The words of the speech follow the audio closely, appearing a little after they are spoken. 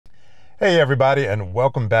Hey everybody, and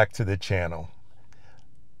welcome back to the channel.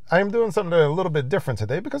 I am doing something a little bit different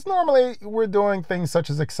today because normally we're doing things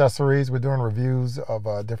such as accessories. We're doing reviews of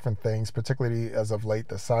different things, particularly as of late,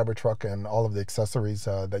 the Cybertruck and all of the accessories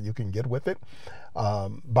that you can get with it.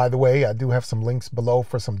 By the way, I do have some links below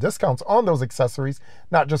for some discounts on those accessories,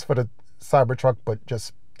 not just for the Cybertruck, but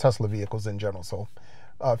just Tesla vehicles in general. So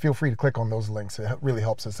feel free to click on those links. It really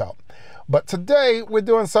helps us out. But today we're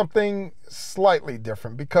doing something slightly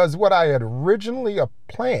different because what I had originally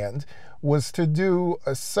planned was to do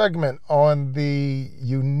a segment on the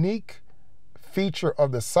unique feature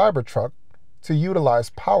of the Cybertruck to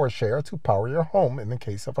utilize PowerShare to power your home in the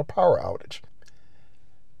case of a power outage.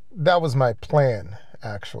 That was my plan,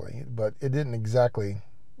 actually, but it didn't exactly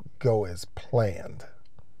go as planned.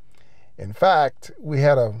 In fact, we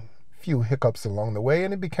had a few hiccups along the way,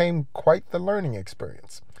 and it became quite the learning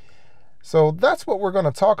experience. So that's what we're going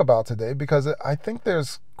to talk about today, because I think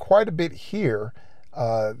there's quite a bit here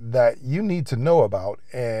that you need to know about,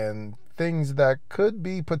 and things that could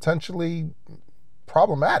be potentially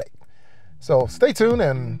problematic. So stay tuned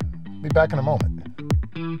and be back in a moment.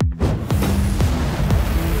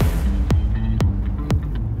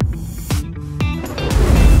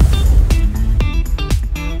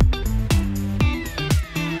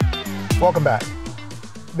 Welcome back.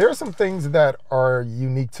 There are some things that are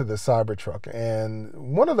unique to the Cybertruck,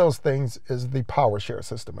 and one of those things is the PowerShare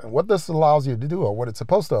system. And what this allows you to do, or what it's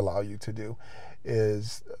supposed to allow you to do,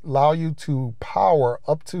 is allow you to power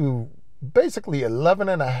up to basically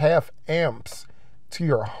 11.5 amps to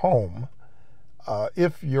your home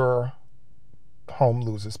if your home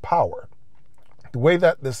loses power. The way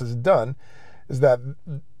that this is done is that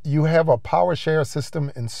you have a PowerShare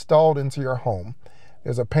system installed into your home.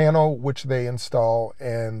 There's a panel which they install,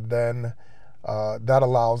 and then that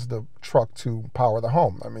allows the truck to power the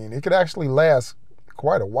home. I mean, it could actually last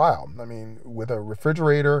quite a while. I mean, with a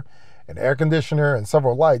refrigerator, an air conditioner, and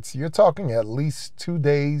several lights, you're talking at least 2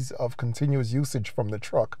 days of continuous usage from the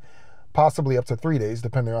truck, possibly up to 3 days,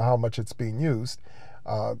 depending on how much it's being used.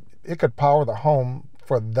 It could power the home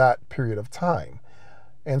for that period of time.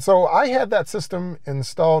 And so I had that system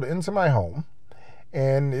installed into my home.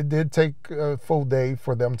 And it did take a full day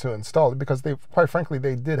for them to install it because quite frankly,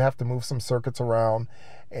 they did have to move some circuits around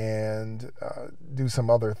and do some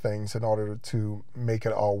other things in order to make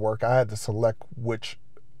it all work. I had to select which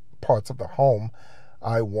parts of the home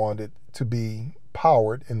I wanted to be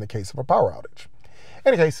powered in the case of a power outage.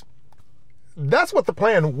 In any case, that's what the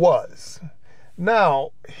plan was.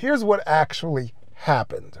 Now, here's what actually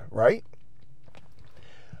happened, right?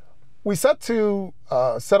 We set to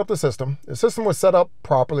set up the system. The system was set up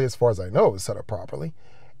properly, as far as I know it was set up properly.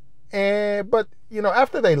 But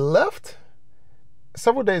after they left,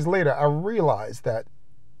 several days later, I realized that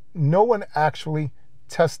no one actually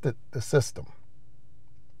tested the system.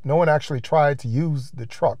 No one actually tried to use the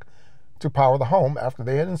truck to power the home after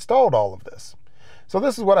they had installed all of this. So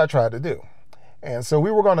this is what I tried to do. And so we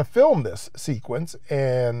were going to film this sequence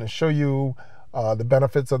and show you the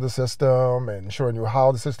benefits of the system and showing you how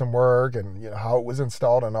the system worked and how it was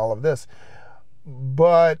installed and all of this.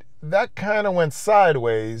 But that kind of went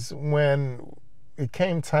sideways when it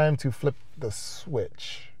came time to flip the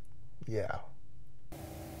switch. Yeah.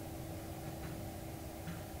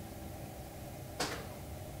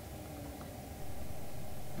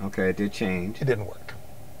 Okay, it did change. It didn't work.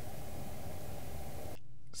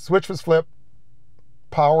 Switch was flipped.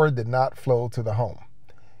 Power did not flow to the home.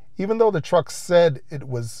 Even though the truck said it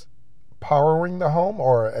was powering the home,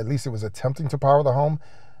 or at least it was attempting to power the home,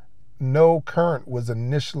 no current was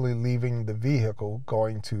initially leaving the vehicle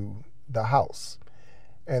going to the house.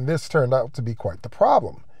 And this turned out to be quite the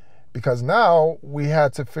problem, because now we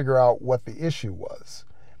had to figure out what the issue was.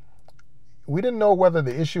 We didn't know whether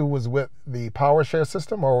the issue was with the PowerShare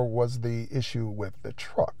system or was the issue with the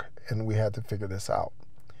truck, and we had to figure this out.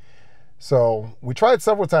 So we tried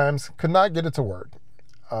several times, could not get it to work.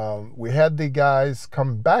 We had the guys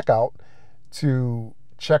come back out to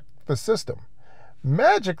check the system.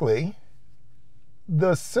 Magically,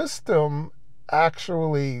 the system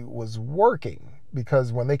actually was working,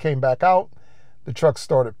 because when they came back out, the truck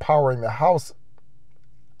started powering the house.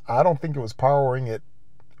 I don't think it was powering it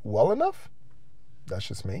well enough. That's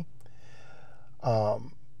just me.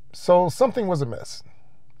 So something was amiss.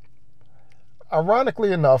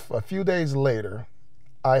 Ironically enough, a few days later,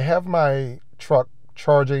 I have my truck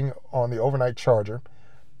charging on the overnight charger.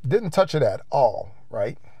 Didn't touch it at all,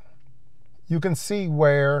 right? You can see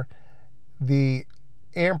where the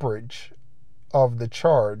amperage of the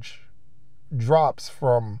charge drops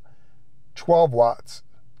from 12 watts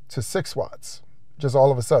to 6 watts, just all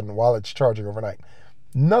of a sudden while it's charging overnight.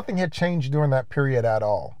 Nothing had changed during that period at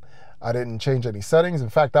all. I didn't change any settings. In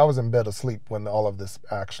fact, I was in bed asleep when all of this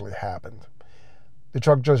actually happened. The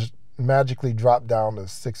truck just magically dropped down to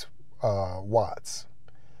 6 watts.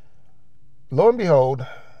 Lo and behold,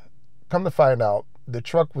 come to find out, the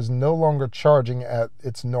truck was no longer charging at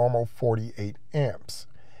its normal 48 amps.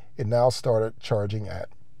 It now started charging at,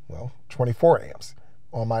 well, 24 amps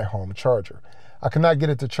on my home charger. I could not get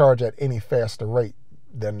it to charge at any faster rate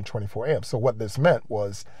than 24 amps. So what this meant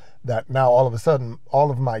was that now all of a sudden,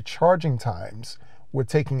 all of my charging times were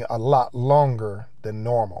taking a lot longer than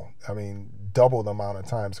normal. I mean, double the amount of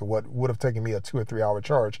time. So what would have taken me a 2 or 3 hour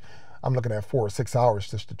charge, I'm looking at 4 or 6 hours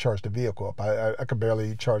just to charge the vehicle up. I could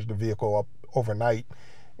barely charge the vehicle up overnight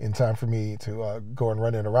in time for me to go and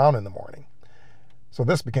run it around in the morning. So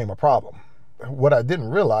this became a problem. What I didn't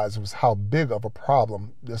realize was how big of a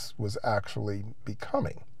problem this was actually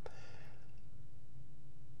becoming.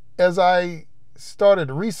 As I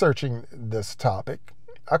started researching this topic,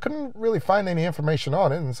 I couldn't really find any information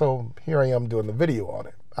on it, and so here I am doing the video on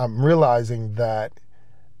it. I'm realizing that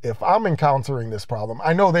if I'm encountering this problem,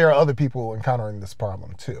 I know there are other people encountering this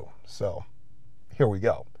problem too. So here we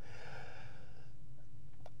go.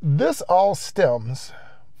 This all stems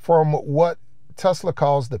from what Tesla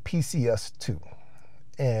calls the PCS2.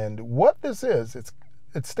 And what this is,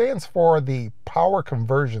 it stands for the Power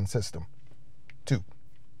Conversion System 2.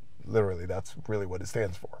 Literally, that's really what it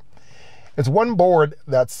stands for. It's one board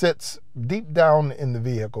that sits deep down in the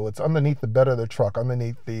vehicle. It's underneath the bed of the truck,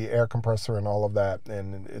 underneath the air compressor and all of that.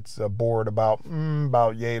 And it's a board about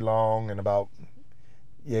yay long and about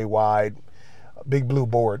yay wide, a big blue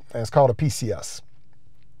board, and it's called a PCS.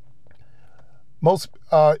 Most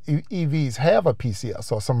EVs have a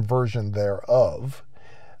PCS or some version thereof.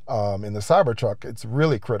 In the Cybertruck, it's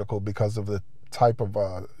really critical because of the type of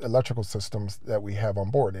electrical systems that we have on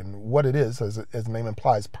board. And what it is, as the name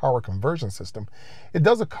implies, power conversion system, it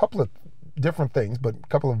does a couple of different things, but a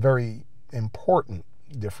couple of very important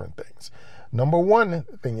different things. Number one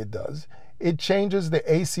thing it does, it changes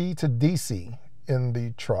the AC to DC in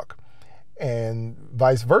the truck, and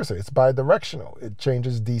vice versa. It's bidirectional. It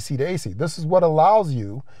changes DC to AC. This is what allows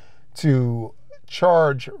you to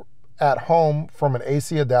charge at home from an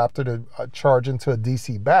AC adapter to charge into a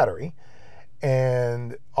DC battery,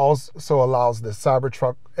 and also allows the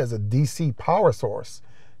Cybertruck as a DC power source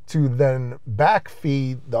to then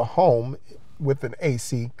backfeed the home with an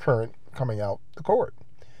AC current coming out the cord.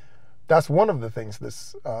 That's one of the things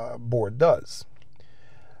this board does.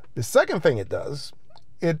 The second thing it does,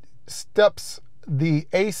 it steps the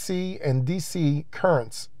AC and DC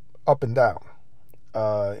currents up and down.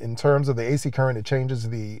 In terms of the AC current, it changes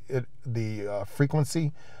the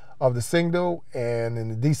frequency of the signal, and in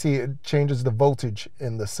the DC, it changes the voltage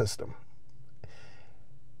in the system.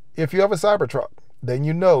 If you have a Cybertruck, then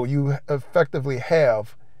you know you effectively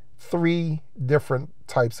have 3 different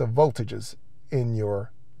types of voltages in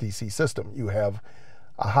your DC system. You have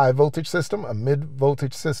a high voltage system, a mid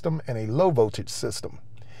voltage system, and a low voltage system.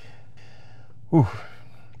 Whew.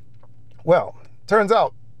 Well, turns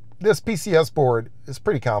out this PCS board is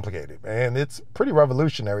pretty complicated, and it's pretty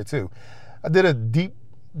revolutionary too. I did a deep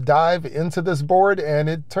dive into this board, and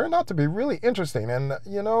it turned out to be really interesting. And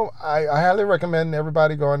you know, I highly recommend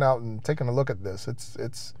everybody going out and taking a look at this.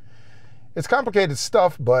 It's complicated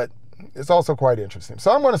stuff, but it's also quite interesting.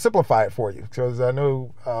 So I'm going to simplify it for you, because I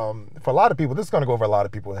know for a lot of people, this is going to go over a lot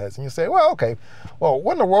of people's heads. And you say, well, okay, well,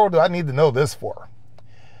 what in the world do I need to know this for?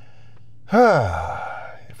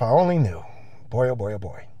 If I only knew. Boy, oh boy, oh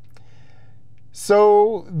boy.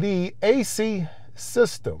 So the AC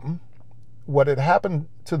system, what had happened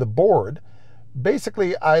to the board,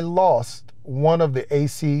 basically I lost one of the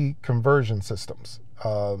AC conversion systems.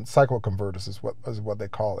 Cycle converters is what they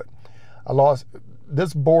call it. I lost,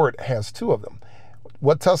 this board has 2 of them.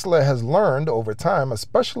 What Tesla has learned over time,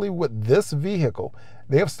 especially with this vehicle,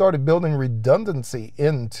 they have started building redundancy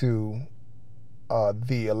into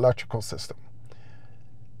the electrical system.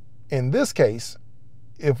 In this case,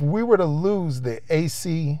 if we were to lose the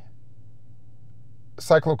AC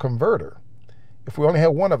cycloconverter, if we only had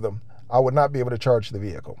one of them, I would not be able to charge the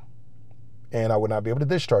vehicle. And I would not be able to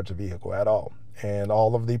discharge the vehicle at all. And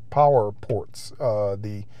all of the power ports,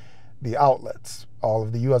 the outlets, all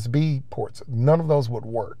of the USB ports, none of those would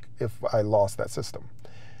work if I lost that system.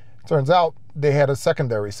 Turns out they had a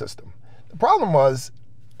secondary system. The problem was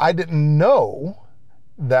I didn't know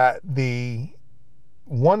that the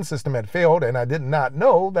one system had failed, and I did not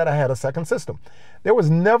know that I had a second system. There was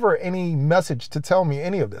never any message to tell me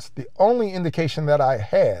any of this. The only indication that I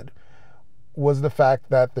had was the fact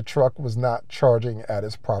that the truck was not charging at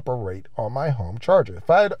its proper rate on my home charger. If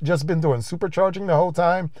I had just been doing supercharging the whole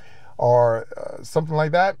time or something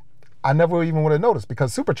like that, I never even would have noticed,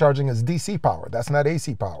 because supercharging is DC power. That's not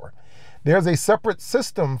AC power. There's a separate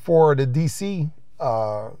system for the DC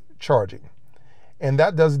charging, and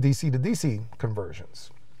that does DC to DC conversions.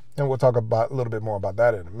 And we'll talk about a little bit more about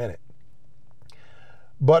that in a minute.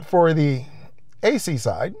 But for the AC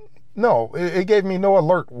side, no, it gave me no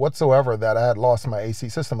alert whatsoever that I had lost my AC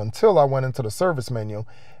system until I went into the service menu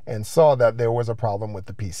and saw that there was a problem with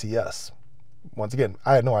the PCS. Once again,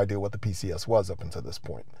 I had no idea what the PCS was up until this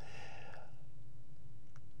point.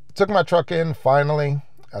 Took my truck in finally.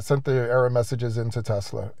 I sent the error messages into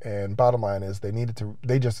Tesla, and bottom line is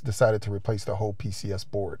they just decided to replace the whole PCS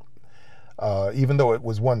board. Even though it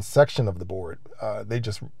was one section of the board, they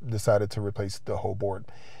just decided to replace the whole board.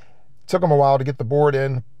 Took them a while to get the board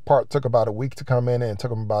in. Part took about a week to come in, and it took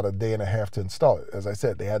them about a day and a half to install it. As I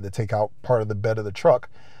said, they had to take out part of the bed of the truck,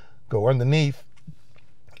 go underneath,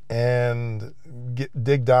 and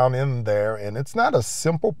dig down in there. And it's not a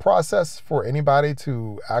simple process for anybody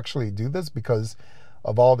to actually do this, because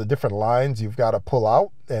of all the different lines you've got to pull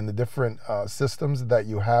out and the different systems that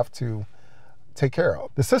you have to take care of.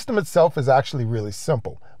 The system itself is actually really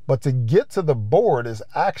simple, but to get to the board is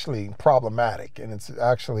actually problematic, and it's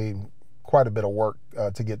actually quite a bit of work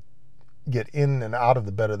to get in and out of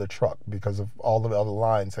the bed of the truck because of all the other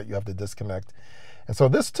lines that you have to disconnect. And so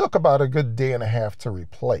this took about a good day and a half to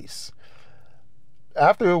replace.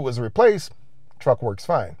 After it was replaced, truck works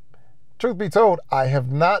fine. Truth be told, I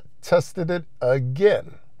have not tested it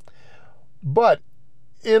again. But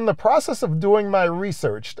in the process of doing my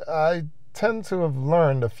research, I tend to have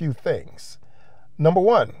learned a few things. Number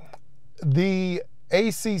one, the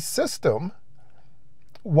AC system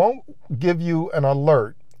won't give you an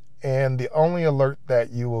alert, and the only alert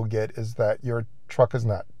that you will get is that your truck is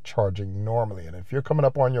not charging normally. And if you're coming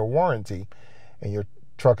up on your warranty and your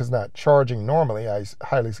truck is not charging normally, I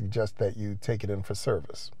highly suggest that you take it in for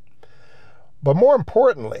service. But more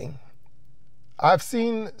importantly, I've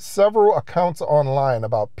seen several accounts online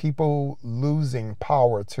about people losing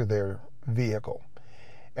power to their vehicle.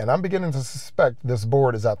 And I'm beginning to suspect this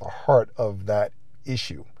board is at the heart of that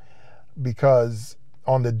issue, because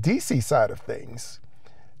on the DC side of things,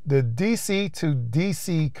 the DC to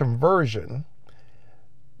DC conversion,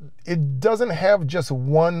 it doesn't have just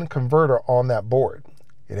one converter on that board.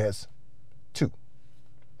 It has two.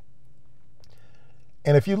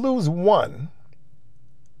 And if you lose one,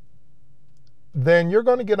 then you're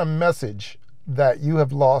going to get a message that you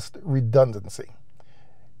have lost redundancy.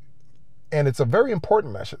 And it's a very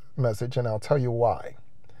important message, and I'll tell you why.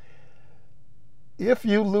 If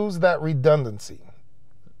you lose that redundancy,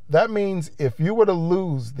 that means if you were to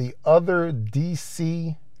lose the other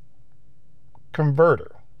DC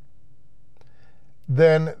converter,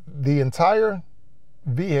 then the entire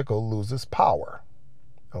vehicle loses power.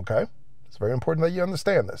 Okay? It's very important that you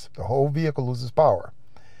understand this. The whole vehicle loses power.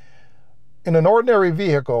 In an ordinary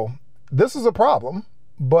vehicle, this is a problem,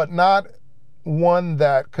 but not one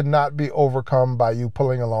that could not be overcome by you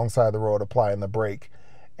pulling alongside the road, applying the brake,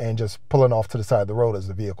 and just pulling off to the side of the road as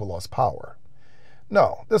the vehicle lost power.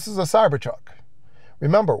 No, this is a Cybertruck.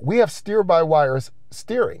 Remember, we have steer-by-wire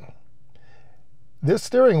steering. This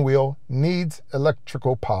steering wheel needs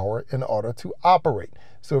electrical power in order to operate.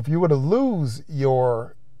 So if you were to lose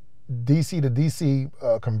your DC to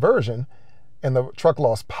DC conversion and the truck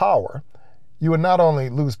lost power, you would not only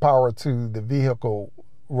lose power to the vehicle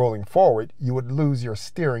rolling forward, you would lose your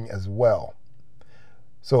steering as well.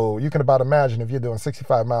 So you can about imagine if you're doing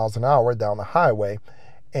 65 miles an hour down the highway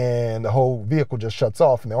and the whole vehicle just shuts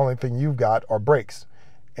off and the only thing you've got are brakes,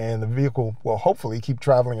 and the vehicle will hopefully keep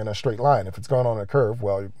traveling in a straight line. If it's going on a curve,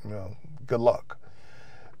 well, good luck.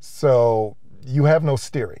 So you have no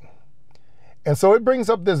steering. And so it brings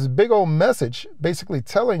up this big old message basically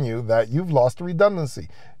telling you that you've lost redundancy.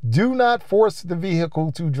 Do not force the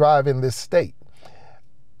vehicle to drive in this state.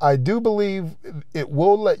 I do believe it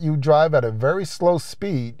will let you drive at a very slow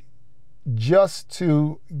speed just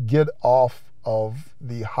to get off of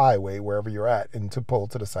the highway wherever you're at and to pull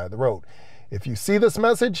to the side of the road. If you see this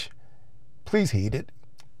message, please heed it.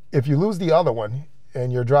 If you lose the other one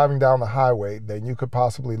and you're driving down the highway, then you could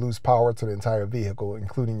possibly lose power to the entire vehicle,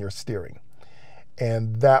 including your steering.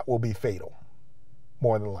 And that will be fatal,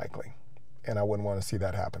 more than likely. And I wouldn't want to see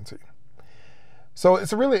that happen to you. So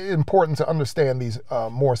it's really important to understand these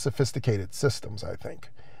more sophisticated systems, I think.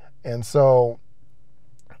 And so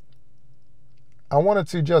I wanted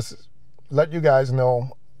to just let you guys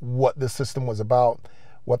know what this system was about,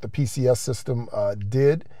 what the PCS system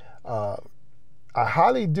did. I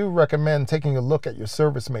highly do recommend taking a look at your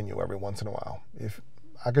service menu every once in a while. If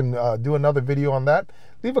I can do another video on that,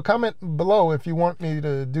 leave a comment below if you want me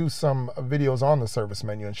to do some videos on the service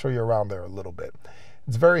menu and show you around there a little bit.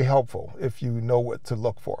 It's very helpful if you know what to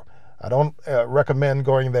look for. I don't recommend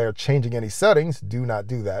going there changing any settings. Do not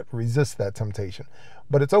do that. Resist that temptation.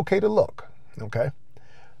 But it's okay to look, okay?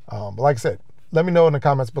 Like I said, let me know in the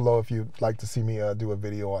comments below if you'd like to see me do a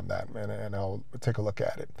video on that, and I'll take a look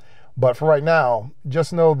at it. But for right now,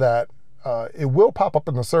 just know that it will pop up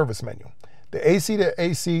in the service menu. The AC to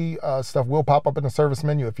AC stuff will pop up in the service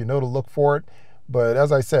menu if you know to look for it. But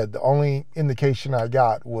as I said, the only indication I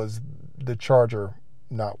got was the charger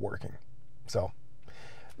not working. So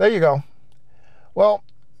there you go. Well,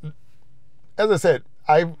 as I said,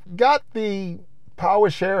 I've got the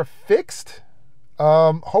PowerShare fixed.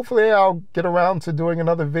 Hopefully I'll get around to doing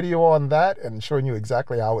another video on that and showing you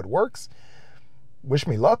exactly how it works. Wish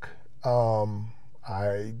me luck.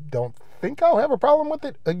 I don't think I'll have a problem with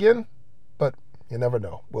it again, but you never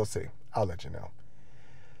know. We'll see. I'll let you know.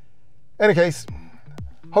 Any case,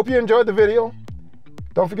 hope you enjoyed the video.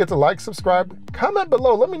 Don't forget to like, subscribe, comment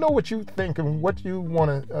below. Let me know what you think and what you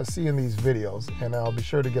want to see in these videos, and I'll be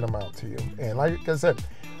sure to get them out to you. And like I said,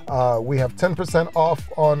 we have 10%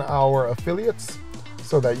 off on our affiliates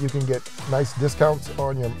so that you can get nice discounts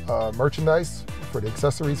on your merchandise for the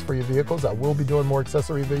accessories for your vehicles. I will be doing more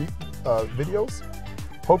accessory videos.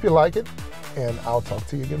 Hope you like it, and I'll talk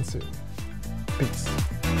to you again soon. Peace.